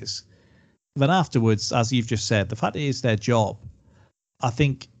of years. Then afterwards, as you've just said, the fact it is their job, I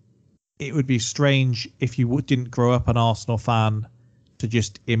think it would be strange if you didn't grow up an Arsenal fan to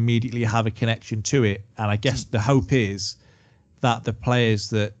just immediately have a connection to it. And I guess the hope is that the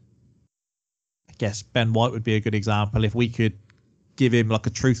players that, I guess Ben White would be a good example, if we could give him like a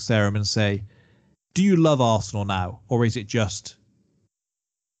truth serum and say, do you love Arsenal now? Or is it just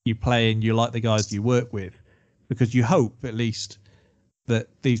you play and you like the guys you work with? Because you hope at least that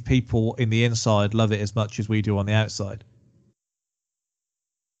these people in the inside love it as much as we do on the outside.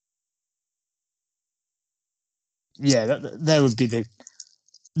 Yeah, there would be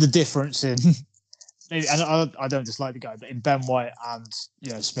the difference in maybe. And I don't dislike the guy, but in Ben White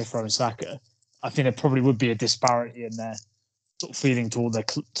and Smith Rowe and Saka, I think there probably would be a disparity in their sort of feeling towards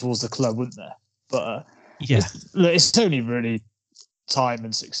the club, wouldn't there? But it's only really time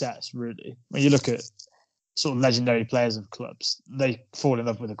and success. Really, when you look at sort of legendary players of clubs, they fall in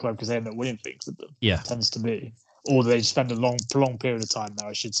love with the club because they end up winning things with them. Yeah, tends to be, or they spend a prolonged period of time there,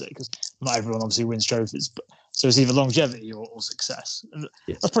 I should say, because not everyone obviously wins trophies, but. So it's either longevity or success. And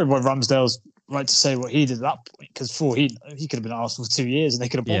that's probably why Ramsdale's right to say what he did at that point, because before he could have been at Arsenal for 2 years and they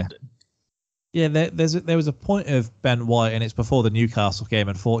could have bombed him. Yeah, there was a point of Ben White, and it's before the Newcastle game,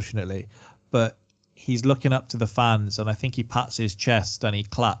 unfortunately, but he's looking up to the fans, and I think he pats his chest and he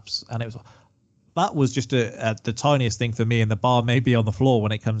claps, and that was just the tiniest thing for me, and the bar may be on the floor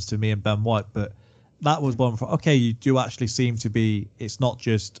when it comes to me and Ben White, but that was one for, okay, you do actually seem to be, it's not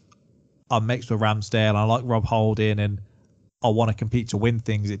just, I'm mates with Ramsdale, I like Rob Holding, and I want to compete to win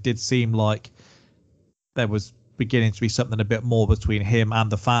things. It did seem like there was beginning to be something a bit more between him and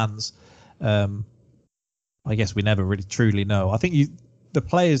the fans. I guess we never really truly know. I think the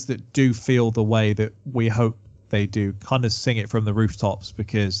players that do feel the way that we hope they do kind of sing it from the rooftops,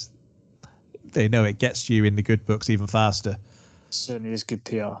 because they know it gets you in the good books even faster. Certainly is good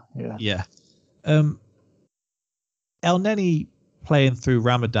PR. Yeah. El Neni playing through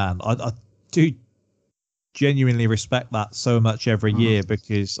Ramadan, I do genuinely respect that so much every year,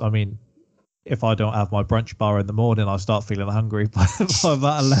 because I mean, if I don't have my brunch bar in the morning, I start feeling hungry by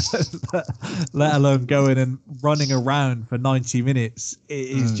that, let alone going and running around for 90 minutes. It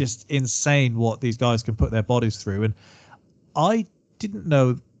is just insane what these guys can put their bodies through. And I didn't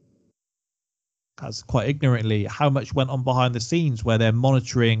know, as quite ignorantly, how much went on behind the scenes where they're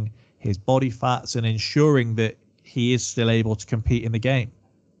monitoring his body fats and ensuring that he is still able to compete in the game.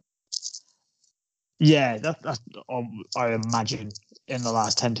 Yeah, that I imagine in the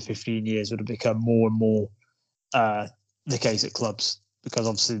last 10 to 15 years would have become more and more the case at clubs, because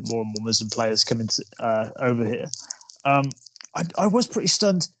obviously more and more Muslim players come into over here. I was pretty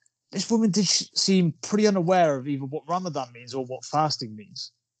stunned. This woman did seem pretty unaware of either what Ramadan means or what fasting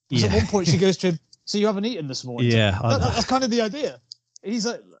means. Because at one point she goes to him, "So you haven't eaten this morning?" Yeah, that's kind of the idea. He's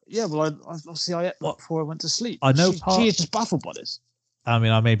like, "Yeah, well, I ate before I went to sleep." I know she is just baffled by this. I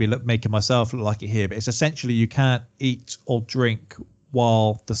mean, I may be making myself look like it here, but it's essentially you can't eat or drink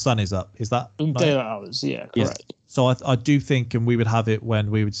while the sun is up. Is that in daylight hours? Yeah, correct. Yeah. So I do think, and we would have it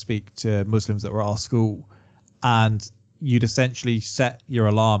when we would speak to Muslims that were at our school, and you'd essentially set your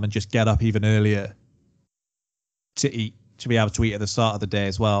alarm and just get up even earlier to eat, to be able to eat at the start of the day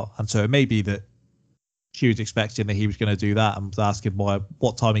as well. And so it may be that she was expecting that he was going to do that and was asking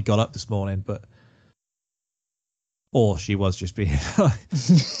what time he got up this morning, or she was just being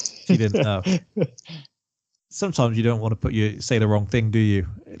she didn't know. Sometimes you don't want to say the wrong thing, do you?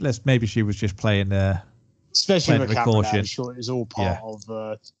 Maybe she was just playing especially with camera. I'm sure it was all part of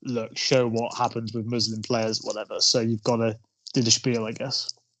look, show what happens with Muslim players, whatever. So you've got to do the spiel, I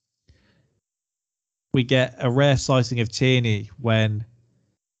guess. We get a rare sighting of Tierney when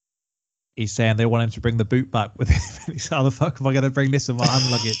he's saying they want him to bring the boot back with him. He's, how the fuck am I going to bring this in my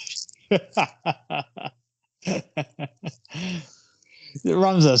hand luggage?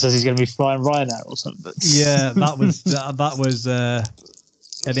 Ramsey says he's going to be flying Ryanair or something. Yeah, that was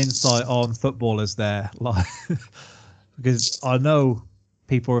an insight on footballers there, like, because I know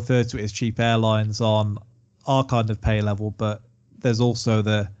people refer to it as cheap airlines on our kind of pay level, but there's also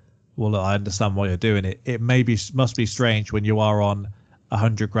look, I understand why you're doing it. It must be strange when you are on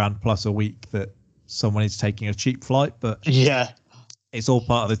 $100,000 plus a week that someone is taking a cheap flight, but yeah, it's all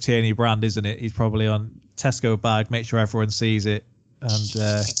part of the Tierney brand, isn't it? He's probably on Tesco bag, make sure everyone sees it,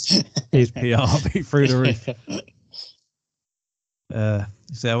 and his PR be through the roof.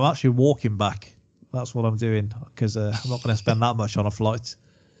 So I'm actually walking back. That's what I'm doing, because I'm not going to spend that much on a flight.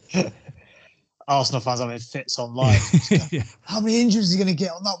 Arsenal fans having fits online. Yeah. How many injuries are you going to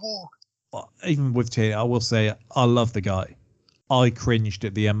get on that walk? Well, even with Tierney, I will say I love the guy. I cringed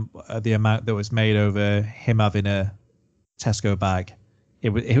at the amount that was made over him having a Tesco bag.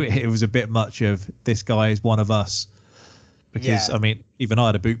 It was a bit much of, this guy is one of us. Because I mean, even I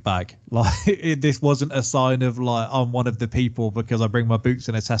had a boot bag. Like this wasn't a sign of like I'm one of the people because I bring my boots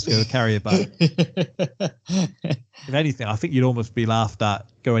in a Tesco carrier bag. If anything, I think you'd almost be laughed at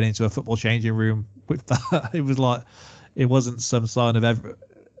going into a football changing room with that. It was like, it wasn't some sign of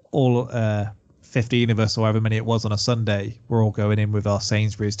all 15 of us or however many it was on a Sunday. We're all going in with our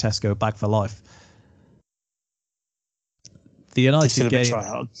Sainsbury's Tesco bag for life. The United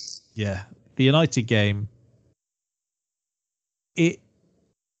game, the United game.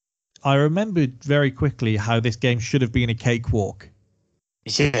 I remembered very quickly how this game should have been a cakewalk.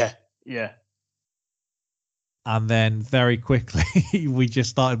 Yeah. And then very quickly we just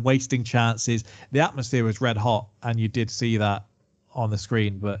started wasting chances. The atmosphere was red hot, and you did see that on the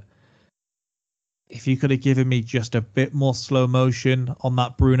screen. But if you could have given me just a bit more slow motion on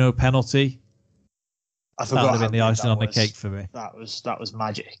that Bruno penalty, that would have been the icing on the cake for me. That was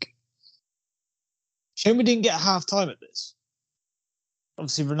magic. Shame we didn't get half time at this.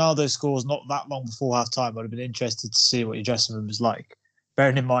 Obviously, Ronaldo scores not that long before half time. I'd have been interested to see what your dressing room was like.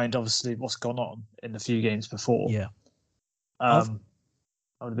 Bearing in mind, obviously, what's gone on in the few games before. Yeah. I would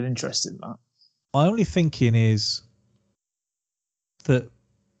have been interested in that. My only thinking is that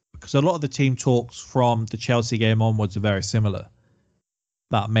because a lot of the team talks from the Chelsea game onwards are very similar,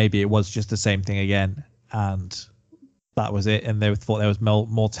 that maybe it was just the same thing again, and that was it, and they thought there was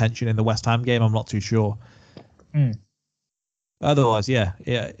more tension in the West Ham game. I'm not too sure. Otherwise,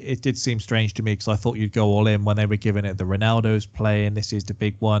 it did seem strange to me because I thought you'd go all in when they were giving it the Ronaldo's playing. This is the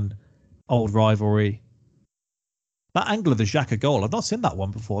big one, old rivalry. That angle of the Xhaka goal, I've not seen that one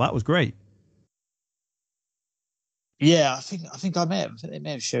before. That was great. Yeah, I think I may have. I think they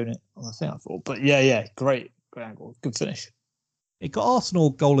may have shown it on the thing, I thought. But yeah, great angle, good finish. It got Arsenal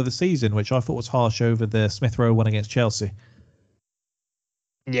goal of the season, which I thought was harsh over the Smith Rowe one against Chelsea.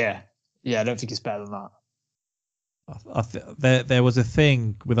 Yeah, I don't think it's better than that. There was a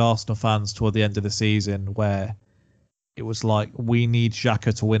thing with Arsenal fans toward the end of the season where it was like, we need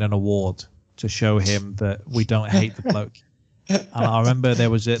Xhaka to win an award to show him that we don't hate the bloke. And I remember there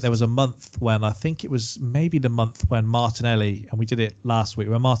was a month when, I think it was maybe the month when Martinelli, and we did it last week,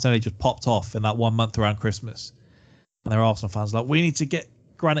 when Martinelli just popped off in that 1 month around Christmas. And there were Arsenal fans like, we need to get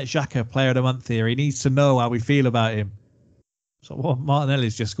Granit Xhaka Player of the Month here. He needs to know how we feel about him. So, well,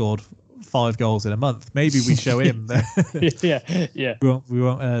 Martinelli's just scored 5 goals in a month. Maybe we show him. Yeah. We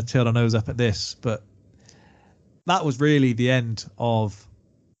won't turn our nose up at this. But that was really the end of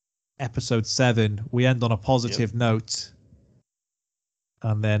episode 7. We end on a positive note.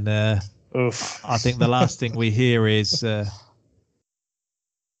 And then I think the last thing we hear is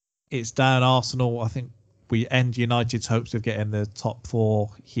it's down Arsenal. I think we end United's hopes of getting the top 4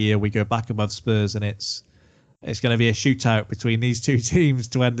 here. We go back above Spurs, and it's going to be a shootout between these two teams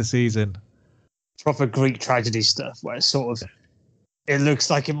to end the season. Proper Greek tragedy stuff, where it's sort of, it looks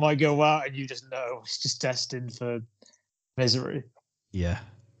like it might go out, and you just know it's just destined for misery. Yeah,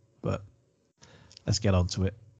 but let's get on to it.